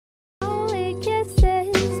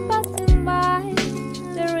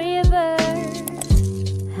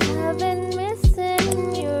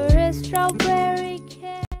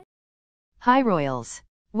Hi Royals!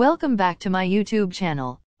 Welcome back to my YouTube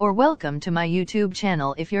channel, or welcome to my YouTube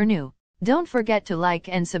channel if you're new. Don't forget to like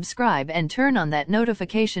and subscribe and turn on that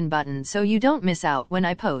notification button so you don't miss out when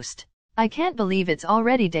I post. I can't believe it's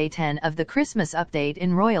already day 10 of the Christmas update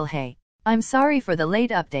in Royale Hey. I'm sorry for the late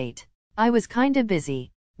update. I was kinda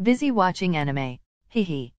busy watching anime.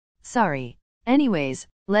 Hehe. Sorry. Anyways,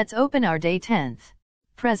 let's open our day 10th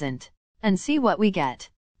present and see what we get.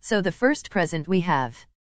 So the first present we have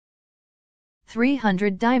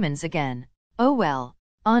 300 diamonds again. Oh well.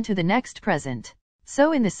 On to the next present.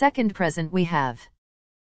 So in the second present we have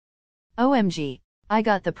OMG. I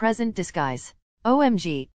got the present disguise.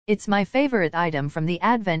 OMG, it's my favorite item from the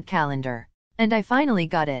advent calendar. And I finally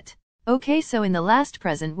got it. Okay, so in the last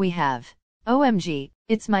present we have OMG,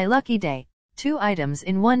 it's my lucky day. 2 items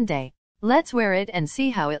in one day. Let's wear it and see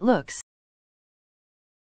how it looks.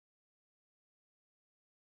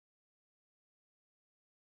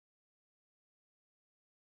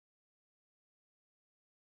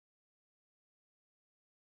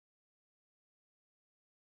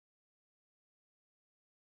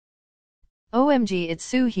 OMG, it's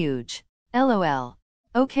so huge. LOL.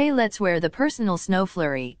 Okay, let's wear the personal snow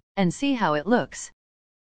flurry and see how it looks.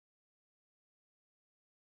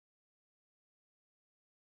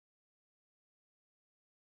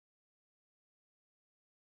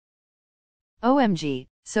 OMG,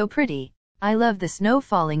 so pretty. I love the snow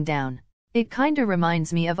falling down. It kinda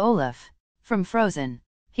reminds me of Olaf from Frozen.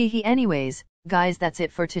 Hehe. Anyways, guys, that's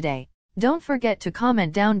it for today. Don't forget to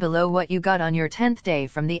comment down below what you got on your 10th day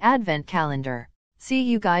from the advent calendar. See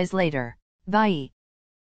you guys later. Bye.